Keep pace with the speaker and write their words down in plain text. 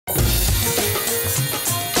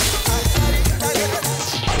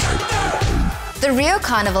The Rio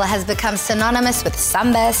Carnival has become synonymous with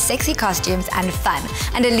samba, sexy costumes and fun,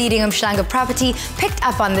 and a leading Umhlanga property picked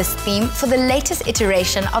up on this theme for the latest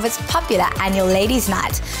iteration of its popular annual Ladies'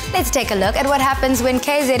 Night. Let's take a look at what happens when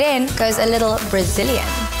KZN goes a little Brazilian.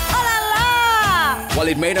 While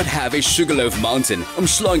it may not have a sugarloaf mountain,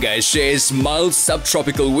 Umhlanga shares mild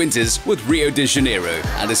subtropical winters with Rio de Janeiro,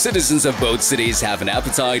 and the citizens of both cities have an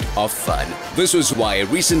appetite of fun. This was why a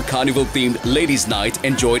recent carnival-themed Ladies' Night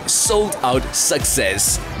enjoyed sold-out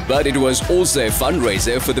success. But it was also a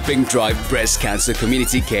fundraiser for the Pink Drive Breast Cancer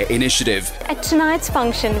Community Care Initiative. At tonight's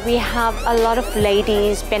function, we have a lot of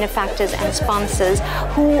ladies, benefactors and sponsors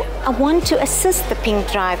who want to assist the Pink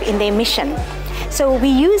Drive in their mission. So we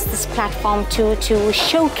use this platform to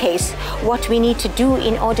showcase what we need to do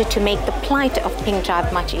in order to make the plight of Pink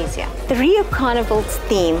Drive much easier. The Rio Carnival's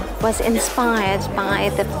theme was inspired by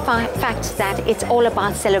the fact that it's all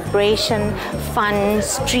about celebration, fun,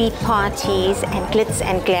 street parties and glitz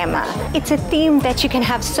and glamour. It's a theme that you can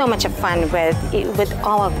have so much of fun with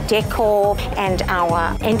our decor and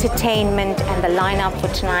our entertainment and the lineup for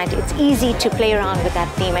tonight. It's easy to play around with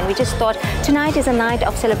that theme, and we just thought tonight is a night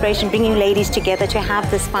of celebration, bringing ladies together to have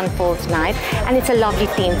this fun-filled night, and it's a lovely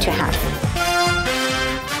theme to have.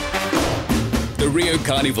 The Rio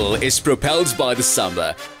Carnival is propelled by the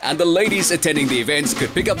samba, and the ladies attending the event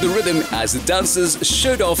could pick up the rhythm as the dancers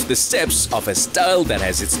showed off the steps of a style that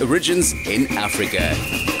has its origins in Africa.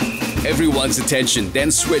 Everyone's attention then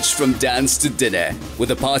switched from dance to dinner, with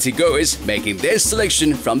the party-goers making their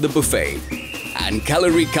selection from the buffet. And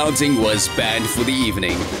calorie counting was banned for the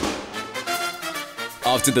evening.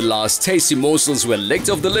 After the last tasty morsels were licked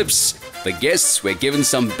off the lips, the guests were given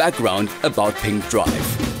some background about Pink Drive.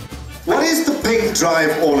 What is the Pink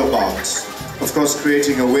Drive all about? Of course,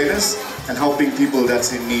 creating awareness and helping people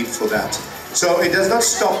that's in need for that. So it does not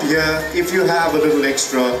stop here. If you have a little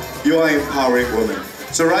extra, you are empowering women.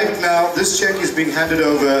 So right now, this check is being handed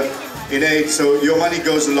over in aid, so your money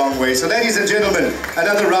goes a long way. So ladies and gentlemen,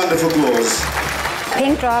 another round of applause.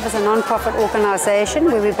 Pink Drive is a non-profit organisation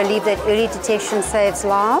where we believe that early detection saves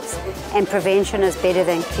lives and prevention is better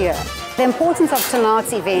than cure. The importance of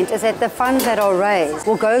tonight's event is that the funds that are raised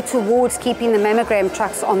will go towards keeping the mammogram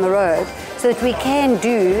trucks on the road so that we can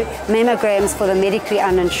do mammograms for the medically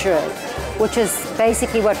uninsured, which is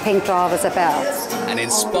basically what Pink Drive is about. An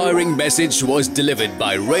inspiring message was delivered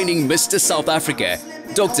by reigning Mr. South Africa,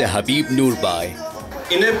 Dr. Habib Noorbai.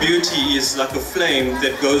 Inner beauty is like a flame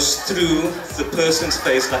that goes through the person's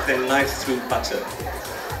face like a knife through butter.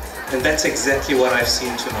 And that's exactly what I've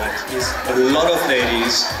seen tonight, is a lot of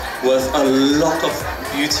ladies with a lot of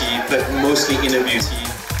beauty, but mostly inner beauty.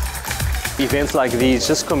 Events like these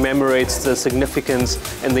just commemorates the significance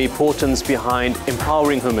and the importance behind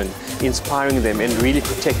empowering women, inspiring them and really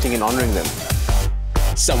protecting and honoring them.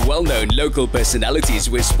 Some well-known local personalities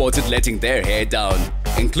were spotted letting their hair down,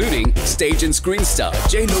 including stage and screen star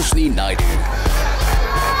Janoshni Naidu.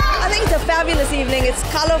 I think it's a fabulous evening. It's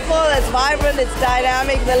colorful, it's vibrant, it's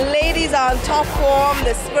dynamic. The ladies are on top form,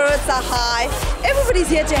 the spirits are high. Everybody's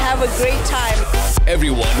here to have a great time.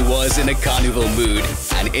 Everyone was in a carnival mood,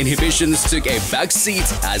 and inhibitions took a back seat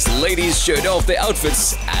as the ladies showed off their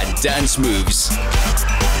outfits and dance moves.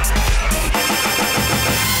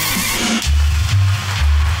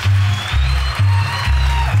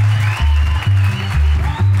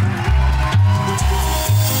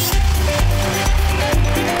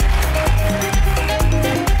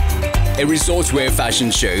 A resort wear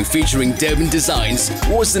fashion show featuring Durban designs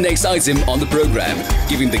was the next item on the program,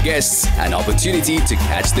 giving the guests an opportunity to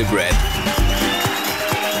catch their breath.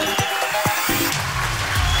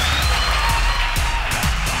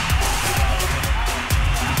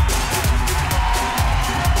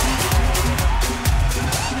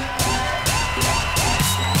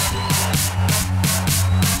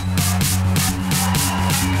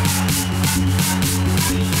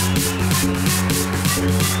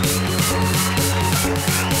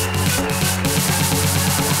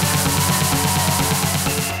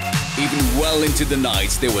 Even well into the night,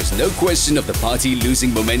 there was no question of the party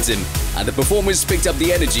losing momentum, and the performers picked up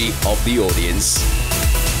the energy of the audience.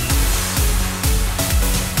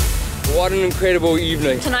 What an incredible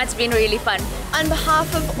evening. Tonight's been really fun. On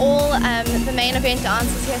behalf of all the main event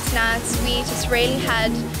dancers here tonight, we just really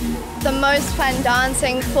had the most fun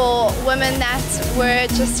dancing for women that were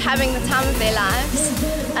just having the time of their lives.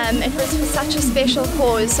 It was for such a special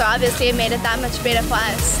cause, so obviously it made it that much better for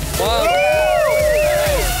us. Wow.